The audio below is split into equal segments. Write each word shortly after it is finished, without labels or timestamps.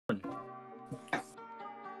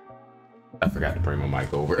I forgot to bring my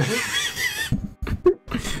mic over.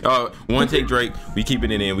 One take Drake. We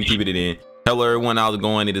keeping it in. We keeping it in. Hello everyone, how's it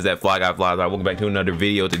going? It is that Fly Guy Flies. Welcome back to another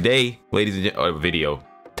video today, ladies and gentlemen. Video.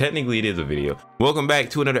 Technically, it is a video. Welcome back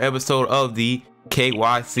to another episode of the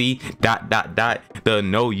KYC ... the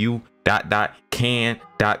know you ... can ...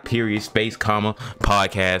 period space comma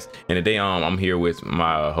podcast. And today I'm here with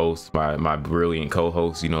my host, my brilliant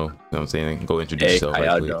co-host. You know what I'm saying? Go introduce yourself. How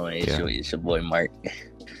y'all doing? It's your boy Mark.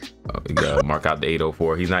 You gotta mark out the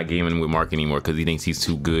 804. He's not gaming with Mark anymore because he thinks he's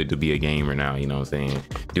too good to be a gamer now. You know what I'm saying?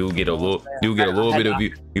 Dude get a little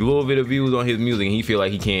bit of views on his music, and he feel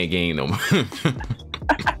like he can't game no more.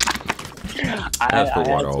 I put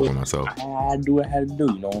water over myself. I do what I had to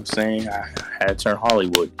do. You know what I'm saying? I had to turn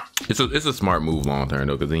Hollywood. It's a smart move long term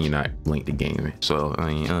though, because then you're not linked to gaming. So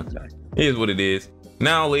I mean, it is what it is.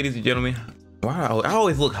 Now, ladies and gentlemen. Wow, I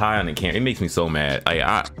always look high on the camera. It makes me so mad.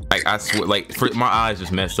 I swear, like, my eyes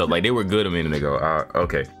just messed up. Like, they were good a minute ago.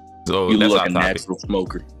 Okay, so you that's look a natural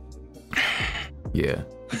smoker. Yeah,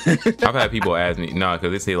 I've had people ask me,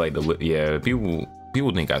 because they say like people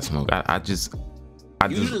think I smoke.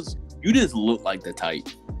 You just look like the type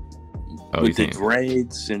with the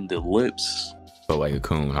dreads and the lips. So like a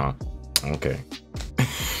coon, huh? Okay,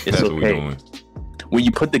 that's what we're doing. When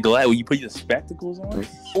you put your spectacles on.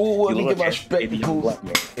 Oh, let me get my spectacles.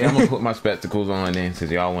 Yeah, I'm gonna put my spectacles on then, since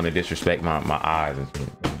y'all want to disrespect my eyes and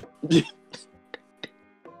shit.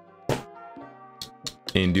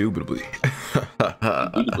 Indubitably.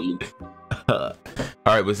 All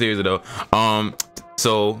right, but seriously though,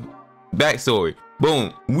 so backstory.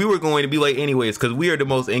 Boom. We were going to be late anyways because we are the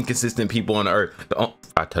most inconsistent people on the earth.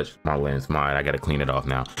 I touched my lens. I gotta clean it off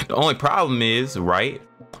now. The only problem is, right?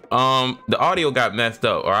 The audio got messed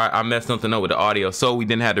up, or I messed something up with the audio, so we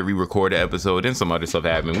didn't have to re-record the episode. Then some other stuff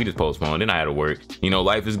happened. We just postponed. Then I had to work. You know,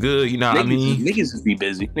 life is good. You know what I mean? Niggas just be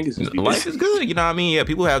busy. Life is good. You know what I mean? Yeah,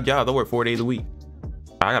 people have jobs. I work 4 days a week.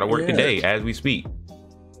 I gotta work today as we speak.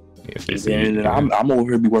 And I'm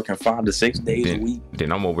over here be working 5 to 6 days a week.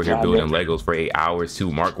 Then I'm over here building Legos for 8 hours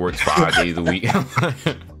too. Mark works 5 days a week.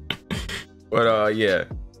 But yeah.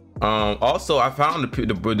 Also I found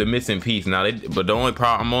the missing piece now. But the only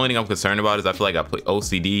thing I'm concerned about is I feel like I put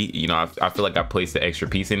OCD. You know, I feel like I placed the extra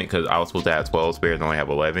piece in it because I was supposed to have 12 spares and only have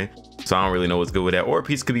 11. So I don't really know what's good with that. Or a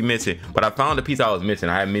piece could be missing. But I found the piece I was missing.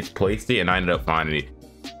 I had misplaced it and I ended up finding it.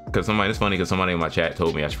 It's funny because somebody in my chat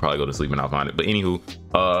told me I should probably go to sleep and I'll find it. But anywho,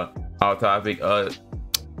 our topic,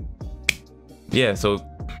 yeah, so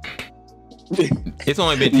it's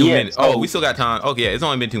only been 2 minutes. Oh, we still got time. Okay, yeah, it's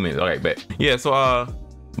only been 2 minutes. All right, bet. Yeah, so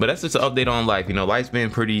but that's just an update on life. You know, life's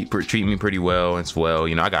been treating me pretty well and swell.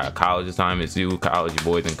 You know, I got a college assignment too. College, your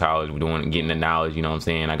boys in college, we're getting the knowledge. You know what I'm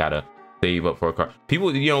saying? I gotta save up for a car.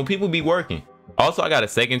 People be working. Also, I got a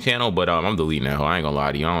second channel, but I'm deleting that. I ain't gonna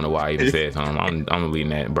lie to you. I don't know why I even said something. I'm deleting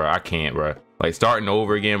that, bro. I can't, bro. Like starting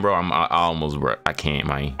over again, bro. I almost, bro. I can't,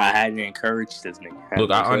 man. I had to encourage this nigga. Look,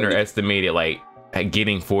 I underestimated like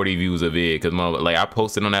getting 40 views of it because like I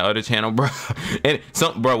posted on that other channel, bro. And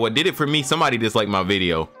what did it for me? Somebody disliked my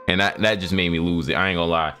video, and that just made me lose it. I ain't gonna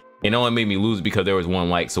lie. It only made me lose it because there was 1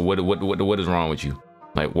 like. So what is wrong with you?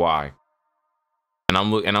 Like why? And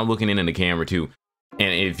I'm looking into the camera too. And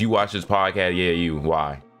if you watch this podcast, yeah, you,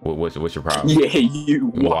 why? What's your problem? Yeah, you,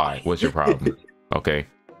 why? What's your problem? Okay,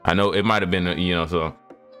 I know it might have been, so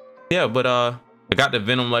yeah, but I got the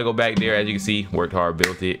Venom Lego back there, as you can see. Worked hard,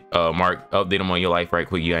 built it. Mark, update them on your life right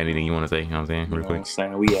quick. You got anything you want to say? You know what I'm saying? Real quick.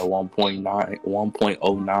 We at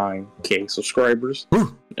 1.09K subscribers.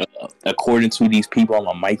 According to these people, I'm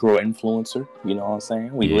a micro influencer. You know what I'm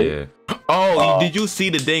saying? We lit. Oh, did you see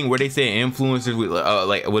the thing where they say influencers with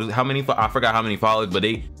like how many? I forgot how many followers, but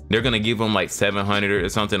they're gonna give them like 700 or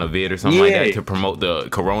something a vid or something like that to promote the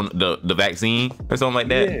the vaccine or something like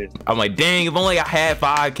that. Yeah. I'm like, dang, if only I had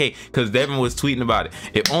 5K, because Devin was tweeting about it.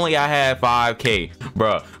 If only I had 5K,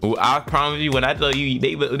 bro. I promise you, when I tell you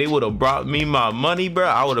they would have brought me my money, bro,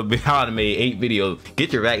 I would have made 8 videos.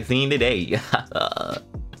 Get your vaccine today.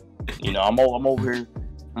 You know, I'm over here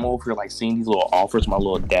like seeing these little offers, my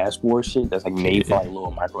little dashboard shit that's like made for like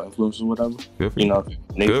little micro influencers or whatever. Good for you. Know,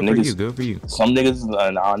 good for you. Some niggas,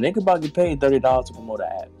 nigga about to get paid $30 to promote an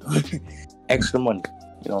ad. Extra money.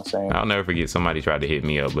 You know what I'm saying? I'll never forget, somebody tried to hit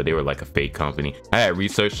me up, but they were like a fake company. I had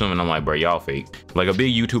researched them and I'm like, bro, y'all fake. Like a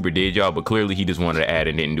big YouTuber did y'all, but clearly he just wanted to add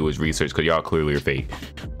and didn't do his research because y'all clearly are fake.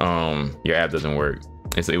 Your app doesn't work.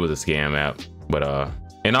 It was a scam app. But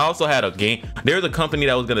and I also had a game. There's a company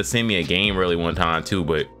that was gonna send me a game really one time too,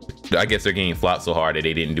 but I guess their game flopped so hard that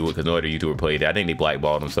they didn't do it because no other YouTuber played it. I think they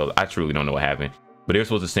blackballed themselves. I truly don't know what happened. But they were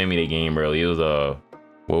supposed to send me the game early. It was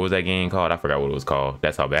What was that game called? I forgot what it was called.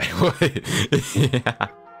 That's how bad it was. Yeah.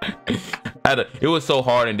 It was so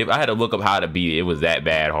hard and I had to look up how to beat it. It was that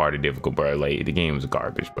bad, hard and difficult, bro. Like the game was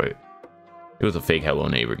garbage, but it was a fake Hello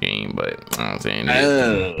Neighbor game. But you know what I'm saying,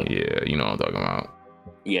 yeah, you know what I'm talking about.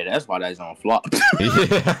 Yeah, that's why that's on flop.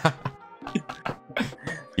 Yeah.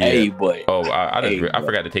 Hey, but I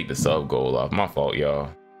forgot to take the sub goal off. My fault, y'all.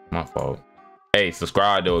 My fault. Hey,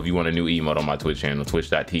 subscribe though if you want a new emote on my Twitch channel,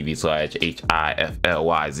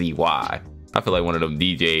 twitch.tv/HIFLYZY. I feel like one of them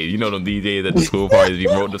DJs. You know them DJs at the school parties be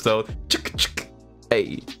promoting themselves.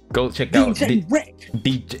 Hey, go check out DJ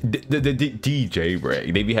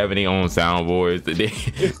Rec. They be having their own soundboards.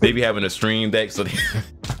 They be having a stream deck. So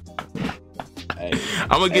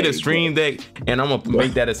I'm gonna get a stream deck and I'm gonna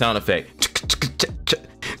make that a sound effect.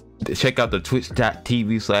 Check out the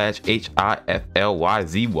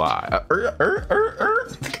twitch.tv/HIFLYZY.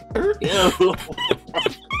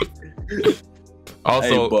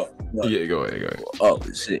 Also, yeah, go ahead. Oh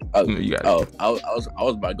shit! You got it. I was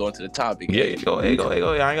about to go into the topic. Yeah, go ahead.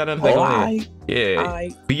 I ain't got nothing to say. Go ahead. Yeah.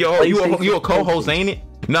 You a co-host, ain't it?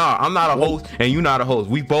 Nah, I'm not a host, and you not a host.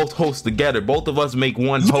 We both host together. Both of us make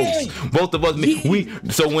one host. Both of us make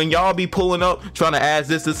So when y'all be pulling up, trying to ask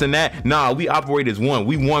this and that, nah, we operate as one.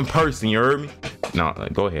 We one person. You heard me? No,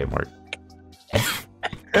 go ahead, Mark.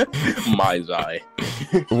 My eye.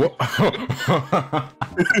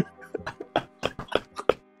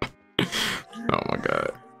 Oh my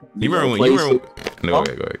god! You remember when? No,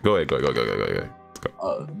 go ahead.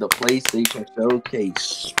 The PlayStation Showcase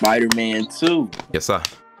Spider-Man 2. Yes, sir.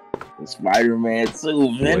 Spider-Man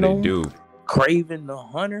 2. Venom. What it do? Kraven the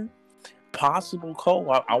Hunter. Possible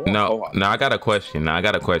co-op. I got a question. I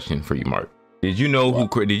got a question for you, Mark. Did you know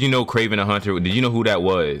Did you know Kraven the Hunter? Did you know who that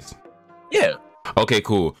was? Yeah. Okay,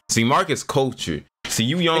 cool. See, Mark is cultured. See,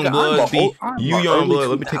 you young blood, let me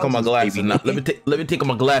take off my glasses now. Let me take off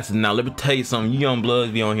my glasses now. Let me tell you something. You young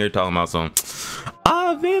bloods be on here talking about something.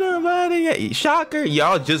 Shocker.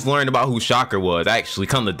 Y'all just learned about who Shocker was. Actually,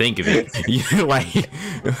 come to think of it,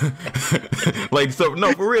 like so.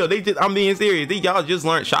 No, for real. I'm being serious. Y'all just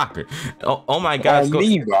learned Shocker. Oh my God,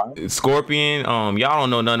 Scorpion. Y'all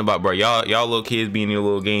don't know nothing about, bro. Y'all little kids being in your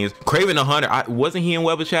little games. Kraven the Hunter. Wasn't he in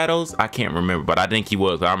Web of Shadows? I can't remember, but I think he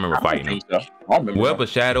was. I remember fighting him. Web of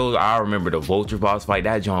Shadows. I remember the Vulture boss fight.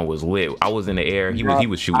 That John was lit. I was in the air. He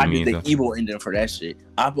was shooting me. I did the evil ending for that shit.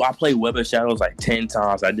 I played Web of Shadows like 10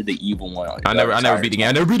 times. I did the evil one. I never beat the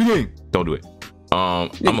game. Don't do it. I'm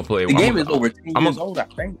gonna play. The game is over 10 years old, I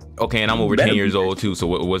think. Okay, and I'm over 10 years old too. So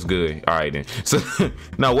what's good? All right then. So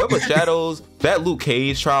now Web of Shadows. That Luke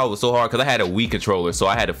Cage trial was so hard because I had a Wii controller, so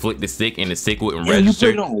I had to flick the stick and the stick wouldn't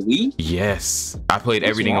register. You played on Wii? Yes, I played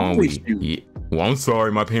everything on Wii. Yeah. Well, I'm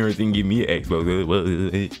sorry, my parents didn't give me an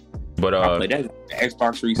Xbox. But I played that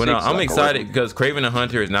Xbox 360. But I'm excited because Kraven the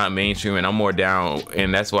Hunter is not mainstream, and I'm more down,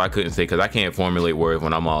 and that's why I couldn't say, because I can't formulate words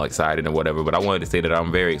when I'm all excited and whatever. But I wanted to say that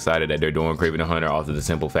I'm very excited that they're doing Kraven the Hunter, off of the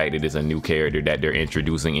simple fact that it's a new character that they're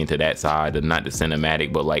introducing into that side, not the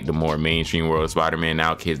cinematic, but like the more mainstream world of Spider-Man.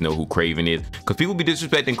 Now kids know who Kraven is, because people be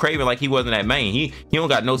disrespecting Kraven like he wasn't that main. He don't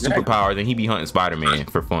got no superpowers, and he be hunting Spider-Man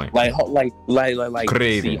for fun. Like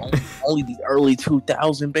Kraven. See, only the early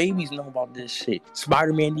 2000 babies know about this shit.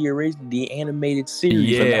 Spider-Man the original, the animated series.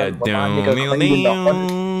 Yeah, y'all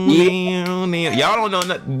don't know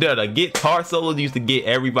nothing. The guitar solos used to get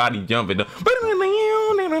everybody jumping. Bro,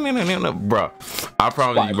 I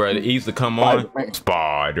promise you, bro, it used to come on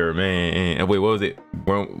Spider-Man. Wait, what was it?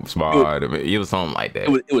 Spider-Man. It was something like that.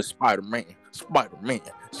 It was Spider-Man.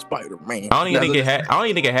 I don't even think it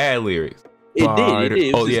had lyrics. It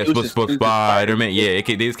did. Oh yeah, Spider-Man. Yeah,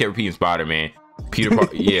 they just kept repeating Spider-Man. Peter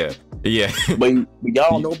Parker. Yeah. But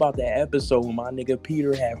y'all know about that episode when my nigga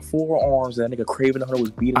Peter had 4 arms. That nigga Kraven the Hunter was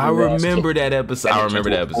beating him. I remember that episode.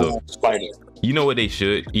 Spider. You know what they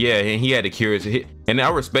should? Yeah, and he had the curious hit, and I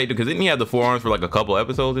respect it because didn't he have the 4 arms for like a couple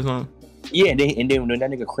episodes or something? Yeah, and then when that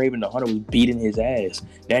nigga Kraven the Hunter was beating his ass,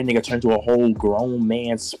 that nigga turned to a whole grown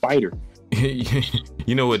man spider.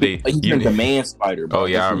 You know what they? He turned the man spider. Bro. Oh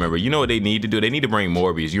yeah, I remember. You know what they need to do? They need to bring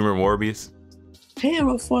Morbius. You remember Morbius?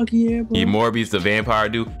 Hell fuck yeah, bro. Yeah, Morbius the vampire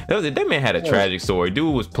dude. That man had a tragic story.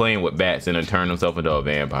 Dude was playing with bats and then turned himself into a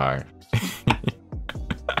vampire.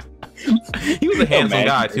 He was a handsome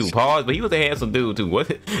guy too. Pause, but he was a handsome dude too.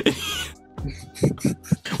 Wasn't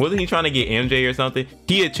he trying to get MJ or something?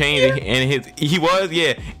 He had changed and he was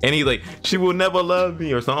and he's like, she will never love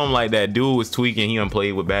me or something like that. Dude was tweaking. He done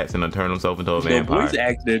played with bats and done turned himself into a vampire. The voice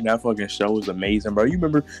actor in that fucking show was amazing, bro. You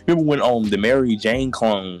remember when the Mary Jane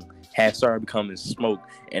clone had started becoming smoke,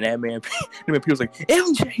 and that man, people was like,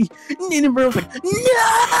 MJ, and then the bro was like,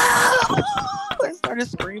 no, and started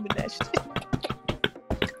screaming that shit.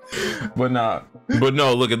 But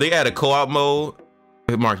no, look, if they add a co-op mode,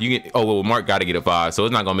 Mark, you get. Oh well, Mark got to get a 5, so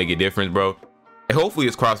it's not gonna make a difference, bro. And hopefully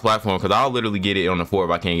it's cross-platform because I'll literally get it on the 4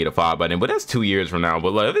 if I can't get a 5 by then. But that's 2 years from now.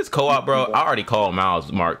 But like, if it's co-op, bro, I already called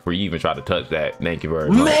Miles, Mark, for you even try to touch that. Thank you very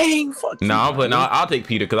much. Man, fuck. No, I'm putting. I'll take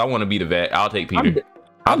Peter because I want to be the vet. I'll take Peter.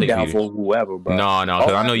 I'm down for whoever, bro. No,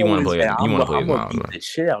 because I know you want to play it. You want to play it, Miles. Beat the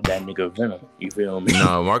shit out that nigga Venom. You feel me?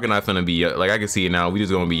 No, Mark and I finna be like I can see it now. We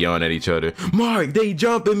just gonna be yelling at each other. Mark, they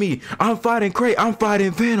jumping me. I'm fighting Crate. I'm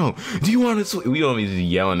fighting Venom. Do you want to? We gonna be just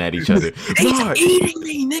yelling at each other. Mark, eating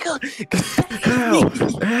me, nigga.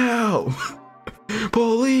 Help!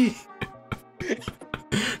 Police!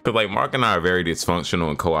 Cause like Mark and I are very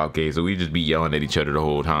dysfunctional in co-op games, so we just be yelling at each other the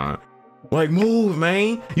whole time. Like, move,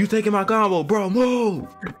 man! You taking my combo, bro? Move!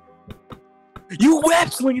 You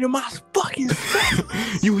web swinging in my fucking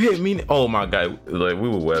face. You hit me. Oh my god! Like we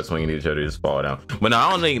were web swinging each other, just fall down. But no, I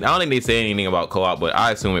don't think they say anything about co-op. But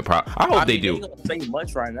I assume it. I hope they do. They don't say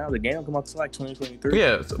much right now. The game will come out to like 2023.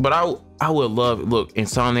 Yeah, but I would love. Look,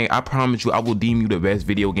 Insomniac, I promise you, I will deem you the best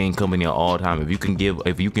video game company of all time. If you can do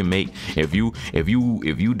that,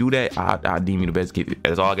 I deem you the best.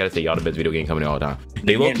 That's all I gotta say. Y'all the best video game company of all time.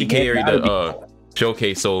 They low key carried the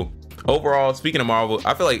showcase. So overall, speaking of Marvel,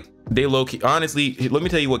 I feel like they low-key, honestly, let me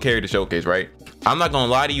tell you what carried the showcase, right? I'm not gonna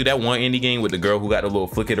lie to you, that one indie game with the girl who got the little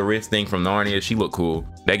flick of the wrist thing from Narnia, she looked cool.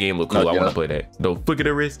 That game looked cool. I want to play that. The flick of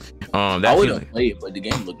the wrist. I wouldn't play it, but the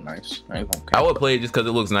game looked nice. I would play it just because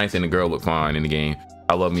it looks nice and the girl looked fine in the game.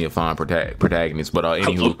 I love me a fine protagonist, but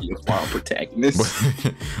anywho.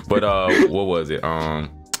 But what was it?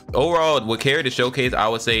 Overall, what carried the showcase, I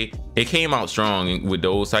would say it came out strong with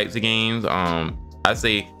those types of games. I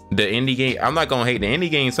say the indie game, I'm not gonna hate the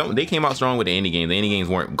indie games. They came out strong with the indie games. The indie games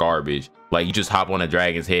weren't garbage. Like you just hop on a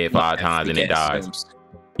dragon's head 5 times and it dies.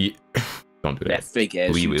 Yeah. Don't do that. That fake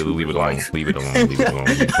ass. Leave it alone. Leave it alone. Leave it alone.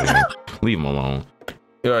 Leave them alone.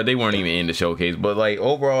 They weren't even in the showcase, but like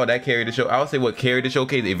overall, that carried the show. I would say what carried the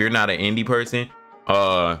showcase, if you're not an indie person,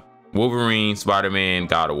 Wolverine, Spider-Man,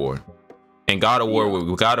 God of War. And God of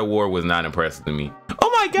War was not impressive to me. Oh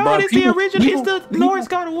my god, it's the original. It's the Norse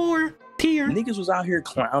God of War. Tier. Niggas was out here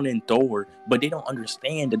clowning Thor, but they don't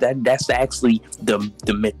understand that's actually the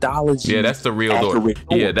mythology. Yeah, that's the real Thor.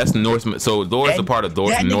 Yeah, that's Norse. So Thor is a part of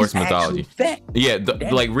Norse mythology. Yeah,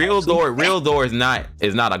 like real Thor is not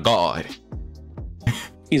a god.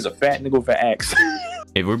 He's a fat nigga with an axe.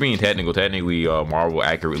 If we're being technically Marvel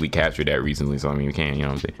accurately captured that recently, so I mean we can, you know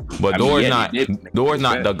what I'm saying. But Thor's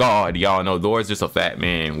not the god, y'all know. Thor's just a fat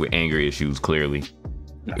man with anger issues, clearly.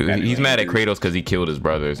 He's mad at Kratos because he killed his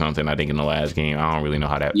brother or something, I think, in the last game. I don't really know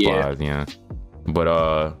how that applies, yeah.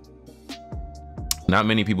 But not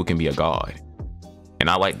many people can be a god.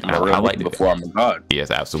 And I like it before I'm a god.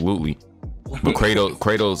 Yes, absolutely. But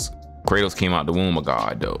Kratos came out the womb a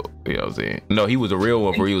god though. You know what I'm saying? No, he was a real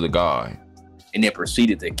one before he was a god. And then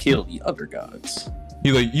proceeded to kill the other gods.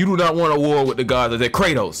 He's like, you do not want a war with the gods. I said,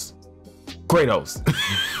 Kratos.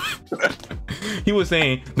 He was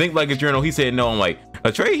saying, think like a journal. He said no. I'm like,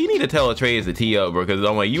 Atreus, you need to tell Atreus to tee up, bro, because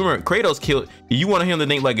I'm like, Kratos killed. You want him to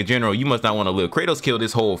think like a general, you must not want to live. Kratos killed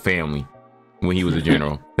his whole family when he was a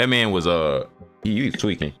general. That man was he was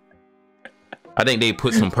tweaking. I think they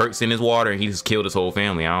put some perks in his water and he just killed his whole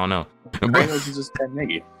family. I don't know. Kratos is just that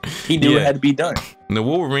nigga. He knew it had to be done. The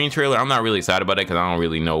Wolverine trailer, I'm not really excited about that because I don't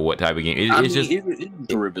really know what type of game. It's just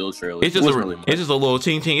a reveal trailer. It's just a little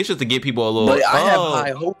ching ching. It's just to get people a little. But I have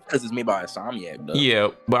high hope because it's made by Insomniac, though. Yeah,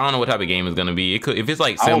 but I don't know what type of game it's gonna be. It could, if it's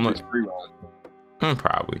like similar.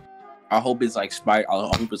 Probably. I hope it's like I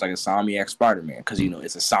hope it's like Insomniac Spider-Man because you know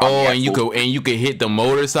it's a Insomniac. Oh, and you could hit the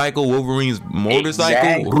motorcycle, Wolverine's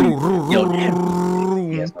motorcycle. Exactly.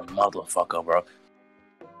 Yo, that's a motherfucker, bro.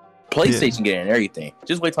 PlayStation getting everything.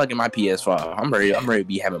 Just wait till I get my PS5. I'm ready to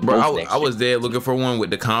be having both. I was there looking for one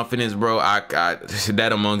with the confidence, bro. That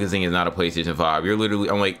Among Us thing is not a PlayStation 5. You're literally,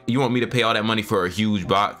 I'm like, you want me to pay all that money for a huge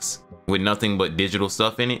box with nothing but digital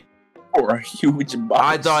stuff in it? Or a huge box.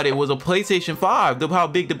 I thought it was a PlayStation 5. How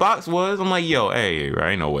big the box was. I'm like, yo, hey, bro,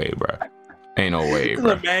 ain't no way, bro. Ain't no way,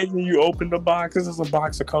 bro. Imagine you open the box. This is a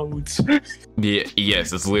box of codes. Yeah,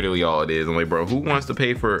 yes, it's literally all it is. I'm like, bro, who wants to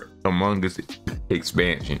pay for Among Us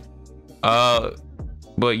expansion?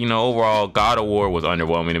 But you know, overall, God of War was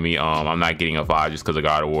underwhelming to me. I'm not getting a 5 just because of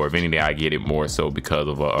God of War. If anything, I get it more so because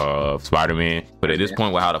of Spider-Man. But at this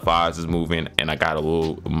point, with how the 5s is moving, and I got a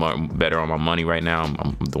little better on my money right now,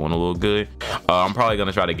 I'm doing a little good. I'm probably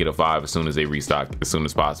gonna try to get a 5 as soon as they restock, as soon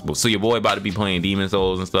as possible. So your boy about to be playing Demon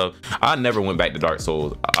Souls and stuff. I never went back to Dark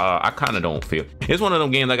Souls. I kind of don't feel it's one of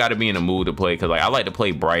them games I got to be in the mood to play because like I like to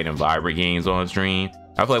play bright and vibrant games on stream.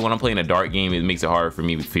 I feel like when I'm playing a dark game, it makes it hard for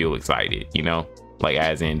me to feel excited, you know? like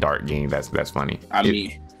as in dark game. That's funny. I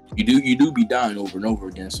mean, you do be dying over and over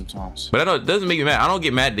again sometimes. But I know it doesn't make me mad. I don't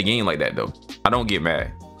get mad at the game like that though. I don't get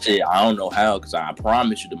mad. Yeah, I don't know how, because I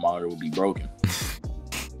promise you the monitor will be broken.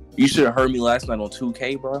 You should have heard me last night on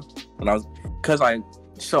 2K, bro. When I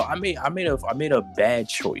made a bad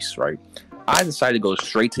choice, right? I decided to go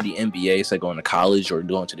straight to the NBA instead of going to college or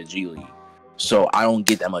going to the G League. So I don't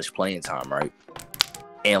get that much playing time, right?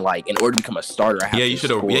 And like, in order to become a starter, I have you should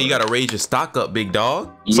have. Yeah, you gotta raise your stock up, big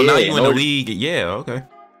dog. Yeah, so now you in the league. Yeah, okay.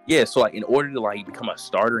 Yeah, so like, in order to like become a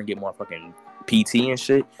starter and get more fucking PT and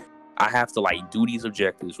shit, I have to like do these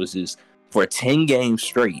objectives, which is for 10 games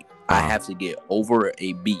straight, I have to get over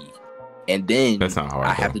a B, and then that's not hard.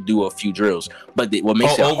 I have to do a few drills. But what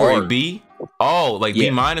makes it over hard, a B? Oh, like B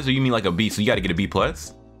minus, or you mean like a B? So you got to get a B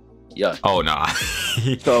plus? Yeah. Oh nah.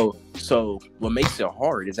 So what makes it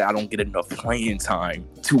hard is that I don't get enough playing time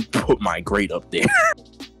to put my grade up there.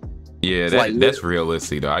 Yeah, that's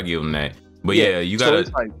realistic though. I give them that. But yeah, you gotta.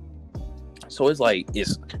 So it's like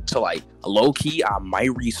low key, I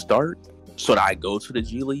might restart so that I go to the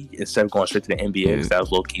G League instead of going straight to the NBA. Because that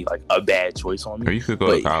was low key like a bad choice on me. Or you could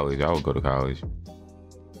go to college. I would go to college.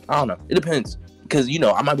 I don't know. It depends. Because,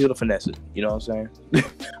 I might be able to finesse it. You know what I'm saying?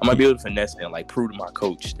 I might be able to finesse it and like prove to my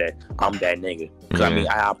coach that I'm that nigga. Because I mean,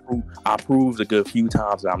 I proved a good few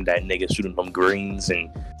times that I'm that nigga shooting them greens and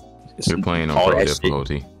you're playing on pro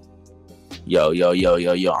difficulty. Shit. Yo,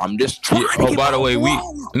 I'm just trying to get by the way,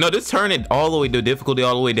 just turn it all the way to difficulty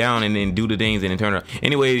all the way down and then do the things and then turn it.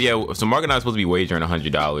 Anyway, yeah, so Mark and I are supposed to be wagering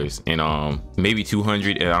 $100 and maybe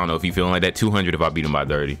 200, and I don't know if you feeling like that. 200 if I beat him by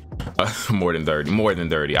 30. More than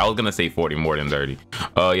 30. I was gonna say 40, more than 30.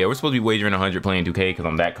 Yeah, we're supposed to be wagering 100 playing 2K because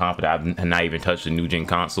I'm that confident. I've not even touched a new gen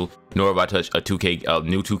console, nor have I touched a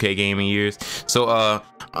new 2K game in years. So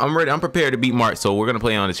I'm ready. I'm prepared to beat Mark. So we're gonna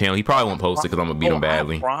play on the channel. He probably won't post it because I'm gonna beat him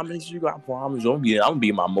badly. I promise you. I'm gonna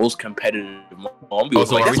be my most competitive.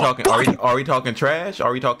 So are we talking trash?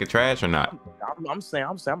 Are we talking trash or not? I'm saying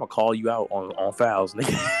I'm gonna call you out on fouls,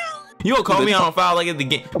 nigga. You don't call me out on foul like at the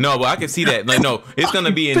game. No, but I can see that. Like, no, it's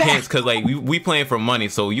gonna be intense because like we playing for money,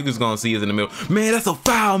 so you just gonna see us in the middle. Man, that's a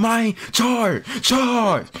foul, man. Charge.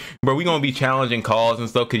 Bro, we gonna be challenging calls and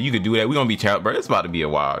stuff because you could do that. We gonna be challenged, bro. It's about to be a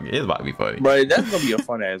wild. It's about to be funny. Bro, that's gonna be a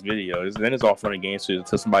fun ass video. Then it's all fun and games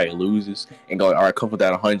until somebody loses and go, all right, couple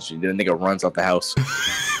that 100. Then the nigga runs out the house.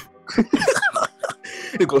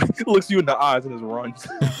 It looks you in the eyes and just runs.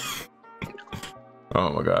 Oh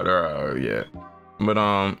my god. All right, yeah.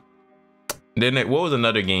 But then what was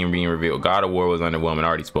another game being revealed? God of War was underwhelming. I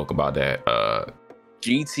already spoke about that.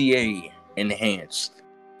 GTA enhanced.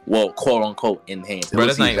 Well, quote unquote enhanced. Bro,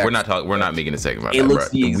 we're not making a segment about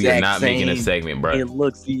that, bro. We are not making a segment, bro. It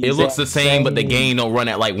looks the same, but the game don't run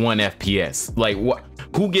at like 1 FPS. Like what?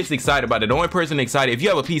 Who gets excited about it? The only person excited, if you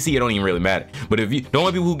have a PC, it don't even really matter. But the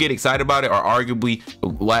only people who get excited about it are arguably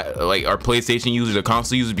like our PlayStation users or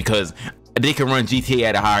console users because they can run GTA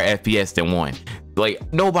at a higher FPS than 1.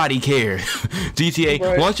 Like nobody cares. GTA,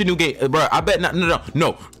 right. Launch a new game, bro. I bet not.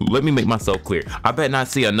 No. Let me make myself clear. I bet not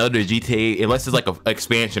see another GTA unless it's like an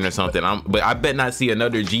expansion or something. But I bet not see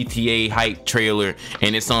another GTA hype trailer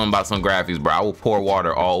and it's something about some graphics, bro. I will pour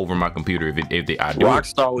water all over my computer if I do.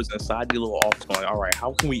 Rockstar was inside the little office going, all right,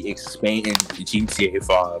 how can we expand GTA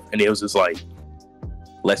 5? And it was just like,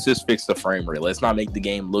 let's just fix the frame rate. Let's not make the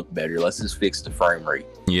game look better. Let's just fix the frame rate.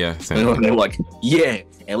 Yeah. And they're like, yeah,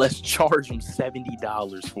 and let's charge them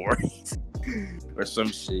 $70 for it. Or some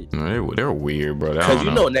shit. They're weird, bro.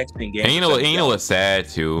 Because next thing game. And you know what's sad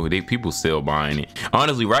too? People still buying it.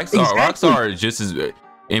 Honestly, Rockstar is just as,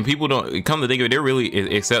 and people don't come to think of it. They're really,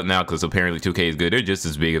 except now because apparently 2K is good. They're just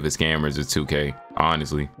as big of a scammers as 2K,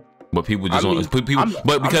 honestly. But people just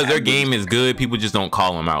because their game is good, people just don't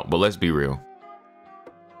call them out. But let's be real.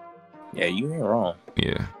 Yeah, you ain't wrong.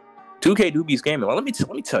 Yeah. 2K do be scamming. Well, let me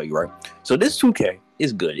tell you, right? So this 2K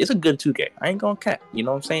is good. It's a good 2K. I ain't gonna cap. You know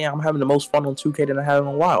what I'm saying? I'm having the most fun on 2K than I have in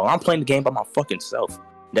a while. I'm playing the game by my fucking self.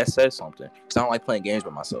 That says something. Cause I don't like playing games by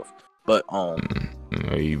myself. But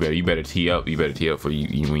you better tee up. You better tee up for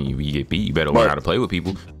you when you get beat. You better learn how to play with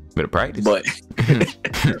people. You better practice. But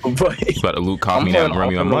about to Luke call me now and run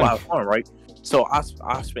me my money. A lot of fun, right? So I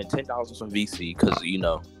spent $10 on VC because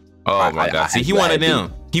Oh my god! See, he one of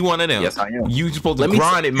them. Yes, I am. You supposed to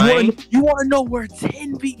grind it, man. You want to know where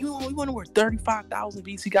 10 V? You want to know where 35,000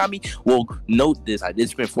 VC got me? Well, note this: I did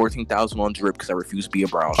spend 14,000 on drip because I refused to be a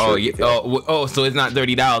brown shirt. Oh yeah. So it's not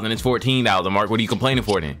 30,000. It's 14,000. Mark, what are you complaining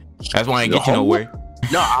for then? That's why I ain't get you nowhere.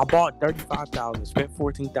 No, I bought 35,000, spent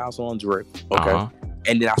 14,000 on drip. Okay,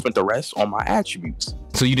 and then I spent the rest on my attributes.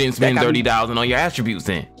 So you didn't spend 30,000 on your attributes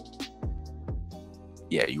then?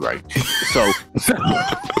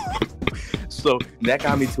 So that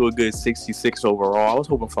got me to a good 66 overall. I was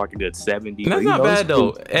hoping for like a good 70. That's not bad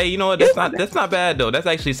though. Hey, you know what? That's not bad though. That's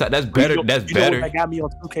actually that's better. That's better. That got me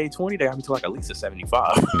on 2K20. That got me to like at least a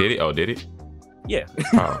 75. Did it? Oh, did it? Yeah.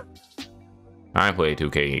 Oh. I ain't played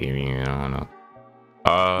 2K. I don't know.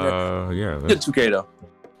 Yeah. Good 2K though.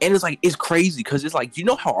 And it's like, it's crazy because it's like, you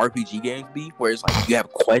know how RPG games be, where it's like you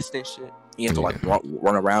have quests and shit. You have to like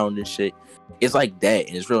run around and shit. It's like that,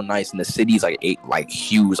 and it's real nice. And the city's like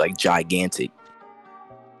huge, like gigantic.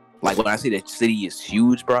 Like when I say the city is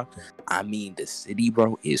huge, bro, I mean the city,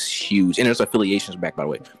 bro, is huge. And there's affiliations back, by the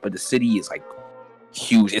way. But the city is like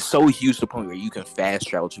huge. It's so huge to the point where you can fast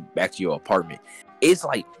travel back to your apartment. It's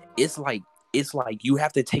like you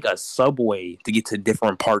have to take a subway to get to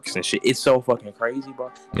different parks and shit. It's so fucking crazy,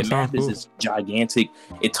 bro. The map is just gigantic.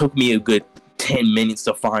 It took me a good 10 minutes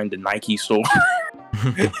to find the Nike store.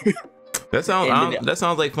 That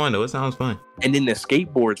sounds like fun though. It sounds fun. And then the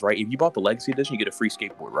skateboards, right? If you bought the Legacy Edition, you get a free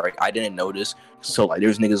skateboard, right? I didn't notice. So like,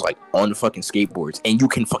 there's niggas like on the fucking skateboards, and you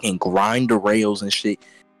can fucking grind the rails and shit.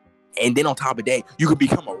 And then on top of that, you could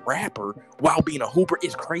become a rapper while being a hooper.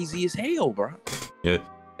 It's crazy as hell, bro. Yeah.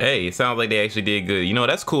 Hey, it sounds like they actually did good. You know,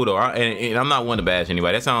 that's cool though. And I'm not one to bash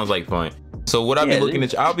anybody. That sounds like fun. So what I'll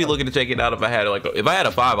be looking to check it out if I had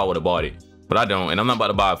a 5, I would have bought it. But I don't, and I'm not about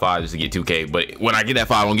to buy a 5 just to get 2K. But when I get that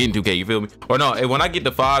 5, I'm getting 2K. You feel me? Or no, when I get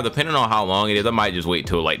the 5, depending on how long it is, I might just wait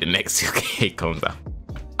till like the next 2K comes out.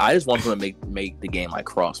 I just want them to make the game like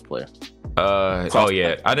crossplay. Oh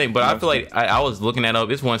yeah, I think, but I feel like I was looking at up.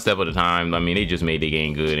 It's one step at a time. I mean, they just made the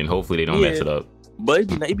game good, and hopefully they don't mess it up. But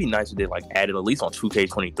it'd be nice if they like added at least on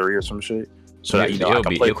 2K23 or some shit. So that, you know, I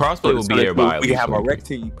can play. Crossplay will be everybody. We can have a rec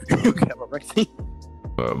team. We can have a rec team.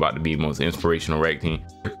 About to be the most inspirational rec team.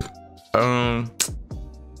 Yeah,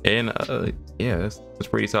 that's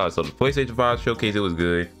pretty solid. So the PlayStation 5 Showcase, it was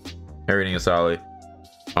good. Everything is solid.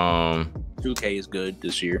 2K is good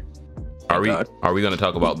this year. Are we gonna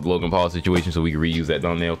talk about the Logan Paul situation so we can reuse that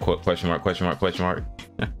thumbnail? Question mark.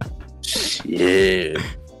 Yeah.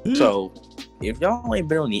 So if y'all ain't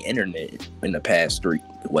been on the internet in the past 3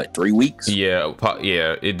 weeks? Yeah.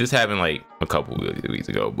 This happened like a couple of weeks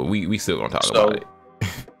ago, but we still gonna talk about it.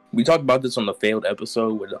 We talked about this on the failed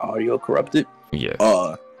episode with the audio corrupted.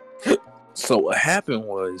 Yeah. So what happened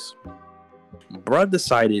was, bruh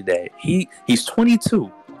decided that he's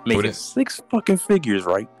 22, making 6 fucking figures,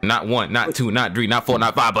 right? Not 1, not 2, not 3, not 4,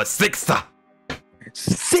 not 5, but 6.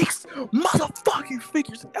 6 motherfucking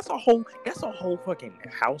figures. That's a whole fucking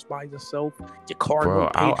house by itself. Your car.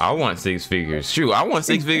 Bro, I want 6 figures. Shoot, I want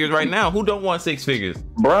 6 figures right now. Who don't want 6 figures?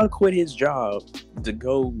 Bro quit his job to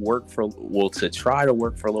go work to try to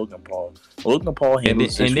work for Logan Paul. Logan Paul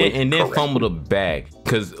handled and then fumbled a bag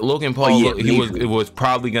because Logan Paul it was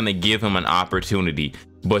probably gonna give him an opportunity,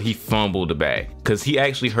 but he fumbled the bag because he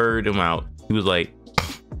actually heard him out. He was like,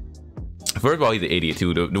 first of all, he's an idiot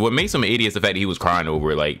too. What makes him an idiot is the fact that he was crying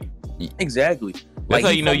over it. Like, exactly. That's how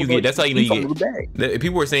you know you get. That's how you know you get.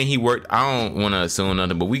 People were saying he worked. I don't want to assume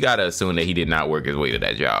nothing, but we gotta assume that he did not work his way to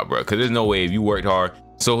that job, bro. Because there's no way if you worked hard.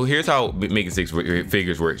 So here's how making 6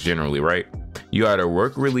 figures works generally, right? You gotta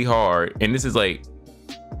work really hard, and this is like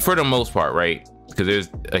for the most part, right? Because there's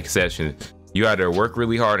exceptions. You either work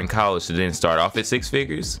really hard in college to then start off at 6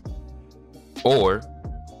 figures, or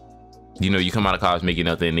you know, you come out of college making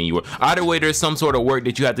nothing and then you work. Either way, there's some sort of work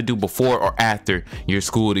that you have to do before or after your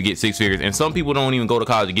school to get 6 figures. And some people don't even go to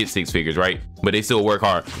college to get 6 figures, right? But they still work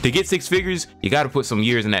hard. To get 6 figures, you got to put some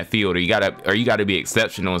years in that field, or you got to be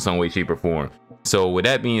exceptional in some way, shape, or form. So with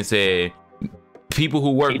that being said, people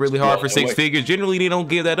who work really hard for 6 figures, generally they don't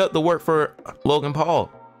give that up to work for Logan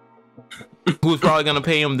Paul, who's probably gonna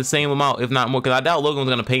pay him the same amount, if not more. Because I doubt Logan was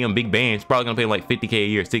gonna pay him big bands. Probably gonna pay him like 50K a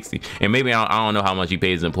year, 60. And maybe I don't know how much he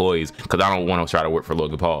pays his employees, because I don't want to try to work for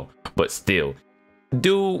Logan Paul. But still,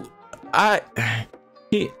 dude,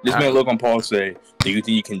 this man Logan Paul said, "Do you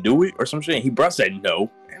think you can do it?" or some shit. And he said no.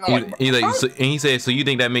 And he said, "So you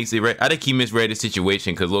think that makes it right?" I think he misread the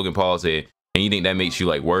situation because Logan Paul said, "And you think that makes you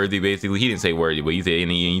like worthy?" Basically, he didn't say worthy, but he said,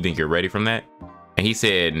 "And you think you're ready from that?" And he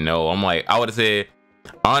said, "No." I'm like, I would have said,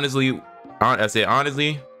 honestly. I said,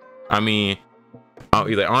 honestly, I mean,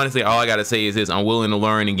 he's like, honestly, all I gotta say is this: I'm willing to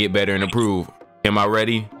learn and get better and improve. Am I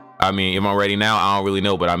ready? I mean, am I ready now? I don't really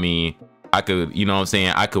know, but I mean, I could, you know what I'm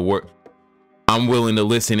saying? I could work. I'm willing to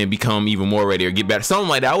listen and become even more ready or get better. Something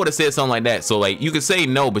like that. I would have said something like that. So like, you could say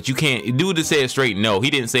no, but you can't. Dude just said straight no. He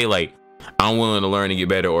didn't say like, I'm willing to learn and get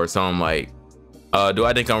better, or something like, do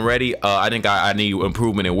I think I'm ready? I think I need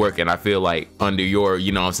improvement and work, and I feel like under your,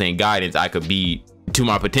 you know what I'm saying, guidance, I could be to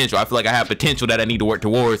my potential. I feel like I have potential that I need to work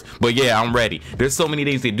towards, but yeah, I'm ready. There's so many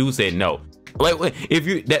things they do say no. Like, if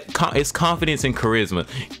you it's confidence and charisma.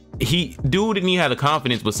 he didn't even have the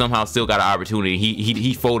confidence, but somehow still got an opportunity.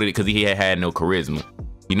 He folded it because he had no charisma.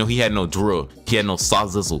 You know, he had no drill. He had no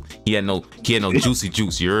sauzizzle. He had no juicy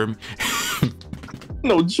juice. You heard me?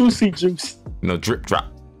 No juicy juice. No drip drop.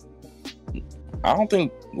 I don't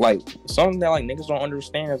think, like, something that like niggas don't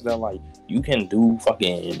understand is that like you can do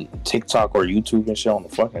fucking TikTok or YouTube and shit on the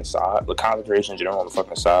fucking side, the content creation in general on the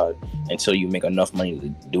fucking side, until you make enough money to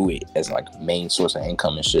do it as like main source of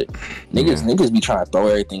income and shit. Niggas be trying to throw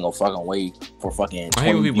everything on fucking way for fucking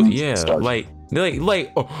 20 people, views. yeah, like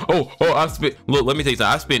I spent, look, let me tell you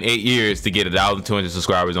something. I spent 8 years to get 1,200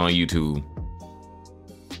 subscribers on YouTube.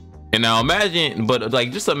 And now imagine, but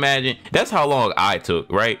like just imagine that's how long I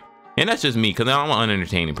took, right? And that's just me, because I'm an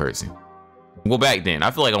unentertaining person. Well, back then,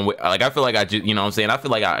 I feel like I feel like I just, you know what I'm saying? I feel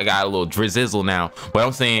like I got a little drizzle now, but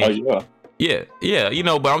I'm saying, yeah, you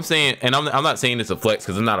know, but I'm saying, and I'm not saying it's a flex,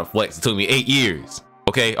 because it's not a flex. It took me 8 years,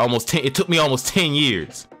 okay? It took me almost 10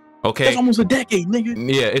 years, okay? That's almost a decade,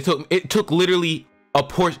 nigga. Yeah, it took literally a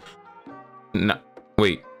portion. No,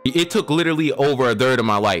 wait, it took literally over a third of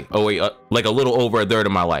my life. Oh wait, like a little over a third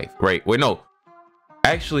of my life, right? Wait, no,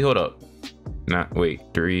 actually, hold up. Not wait,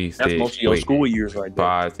 3, 6. That's most of your school years right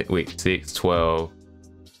there. 5, wait, 6, 12,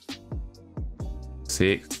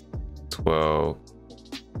 6, 12,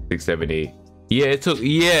 6, 7, 8. Yeah, it took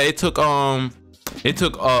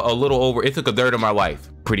a little over. It took a third of my life,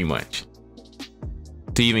 pretty much,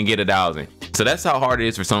 to even get 1,000. So that's how hard it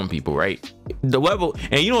is for some people, right? The level,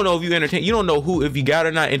 and you don't know if you entertain. You don't know if you got it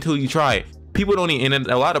or not until you try it. People don't even. And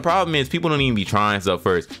a lot of problem is people don't even be trying stuff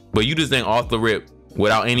first. But you just think off the rip,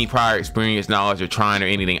 without any prior experience, knowledge, or trying or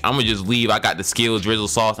anything, I'm gonna just leave. I got the skill, drizzle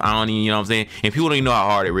sauce. I don't even, you know what I'm saying? And people don't even know how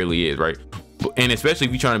hard it really is, right? And especially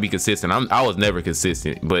if you're trying to be consistent. I was never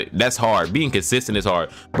consistent, but that's hard. Being consistent is hard.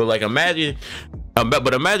 But like imagine,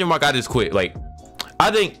 Mark, I just quit. Like I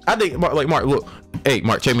think Mark, look, hey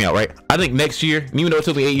Mark, check me out, right? I think next year, even though it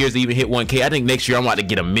took me 8 years to even hit 1K, I think next year I'm about to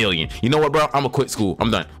get 1 million. You know what, bro? I'm gonna quit school. I'm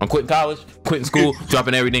done. I'm quitting college, quitting school,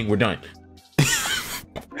 dropping everything. We're done.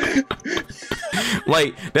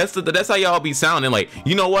 Like that's how y'all be sounding. Like,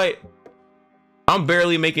 you know what? I'm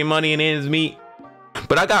barely making money and ends meet,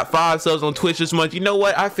 but I got 5 subs on Twitch this month. You know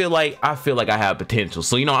what? I feel like I have potential.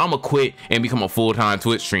 So, you know, I'm gonna quit and become a full-time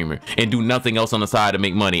Twitch streamer and do nothing else on the side to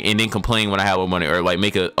make money, and then complain when I have money, or like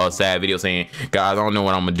make a sad video saying, guys, I don't know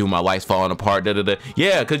what I'm gonna do. My life's falling apart.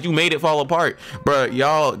 Yeah, because you made it fall apart, bro.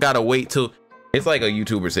 Y'all gotta wait till. It's like a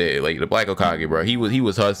YouTuber said, like the Black Okage, bro. He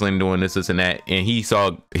was hustling, doing this and that, and he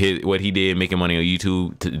saw what he did, making money on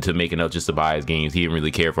YouTube to make enough just to buy his games. He didn't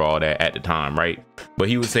really care for all that at the time, right? But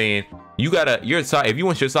he was saying, if you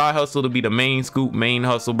want your side hustle to be the main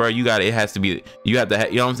hustle, bro, it has to be, you have to,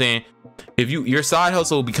 you know what I'm saying? If your side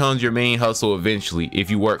hustle becomes your main hustle eventually, if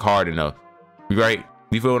you work hard enough, right?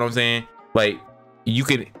 You feel what I'm saying? Like,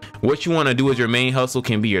 what you want to do as your main hustle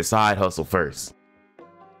can be your side hustle first.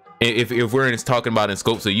 If we're talking about in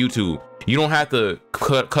scopes of YouTube, you don't have to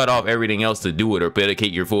cut off everything else to do it or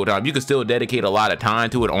dedicate your full time. You can still dedicate a lot of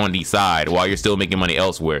time to it on the side while you're still making money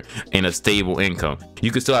elsewhere in a stable income.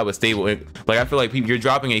 You can still have a stable like I feel like you're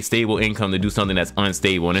dropping a stable income to do something that's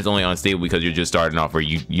unstable, and it's only unstable because you're just starting off, or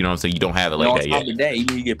you know what I'm saying, you don't have it like that yet. Today,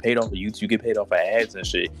 you get paid off of YouTube, you get paid off of ads and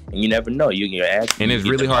shit, and you never know. You get ads, and it's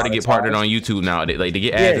really hard to get partnered on YouTube now. Like to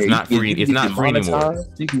get ads, it's not free. It's not free anymore.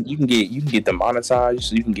 You can get demonetized,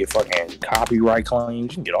 so you can get fucking copyright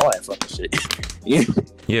claims. You can get all that fucking shit.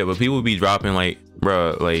 Yeah, but people be dropping, like,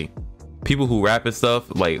 bro, like people who rap and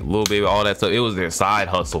stuff, like Lil Baby, all that stuff, it was their side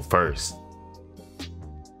hustle first.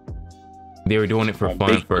 They were doing it for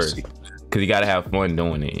fun first, because you gotta have fun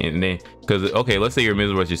doing it. And then, because okay, let's say you're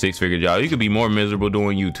miserable at your 6-figure job, you could be more miserable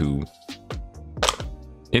doing YouTube.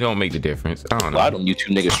 It don't make the difference. I don't know. A lot of them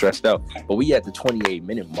YouTube niggas stressed out, but we at the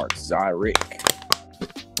 28-minute mark. Zyrick.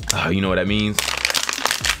 You know what that means?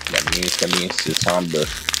 That means it's time to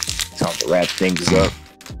wrap things up.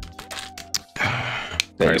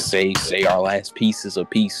 Right. Say our last pieces of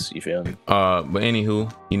peace. You feel me? But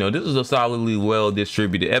anywho, you know, this is a solidly well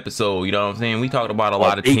distributed episode. You know what I'm saying? We talked about a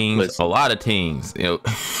lot of things. You know.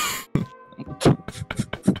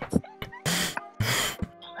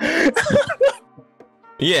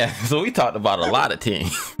 Yeah, so we talked about a lot of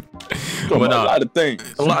things. But, a lot of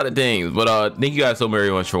things. But thank you guys so very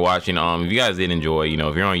much for watching. If you guys did enjoy, you know,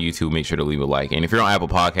 if you're on YouTube, make sure to leave a like. And if you're on Apple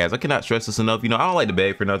Podcasts, I cannot stress this enough. You know, I don't like to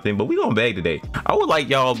beg for nothing, but we gonna beg today. I would like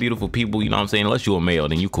y'all beautiful people, you know what I'm saying, unless you're a male,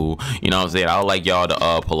 then you cool. You know what I'm saying? I would like y'all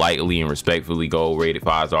to politely and respectfully go rate it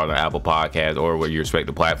 5 stars on Apple Podcasts or where you respect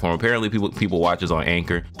the platform. Apparently people watch us on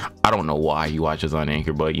Anchor. I don't know why you watch us on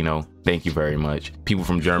Anchor, but you know, thank you very much. People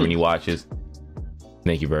from Germany watch us.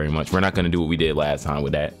 Thank you very much. We're not gonna do what we did last time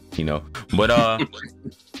with that, you know. But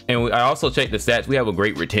and I also checked the stats. We have a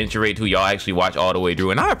great retention rate too. Y'all actually watch all the way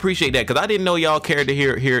through, and I appreciate that because I didn't know y'all cared to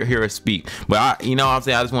hear us speak. But you know what I'm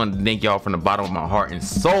saying, I just wanted to thank y'all from the bottom of my heart and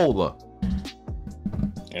soul.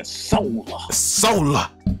 And solar.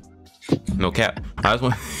 No cap. I just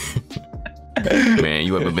want. Man,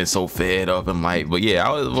 you haven't been so fed up and like, but yeah,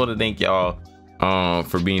 I just want to thank y'all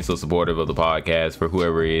for being so supportive of the podcast. For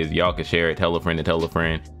whoever it is, y'all can share it, tell a friend to tell a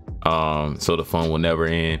friend, so the fun will never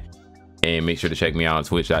end. And make sure to check me out on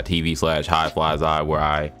twitch.tv/FLYZY, where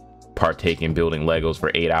I partake in building Legos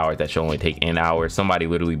for 8 hours. That should only take an hour. Somebody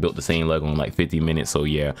literally built the same Lego in like 50 minutes. So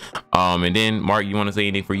yeah. And then Mark, you want to say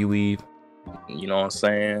anything before you leave? You know what I'm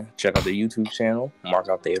saying? Check out the YouTube channel, Mark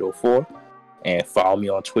Out the 804, and follow me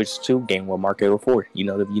on Twitch too, Game with Mark 804. You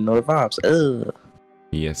know the vibes.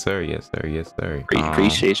 Yes sir.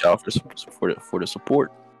 Appreciate y'all for the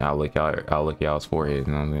support. I'll lick y'all's foreheads.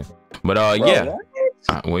 You know what I'm saying? But yeah.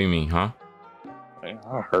 What do you mean, huh?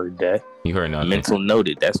 I heard that. You heard nothing. Mental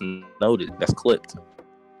noted. That's noted. That's clipped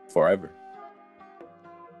forever.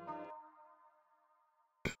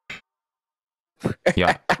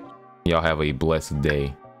 Y'all have a blessed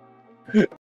day.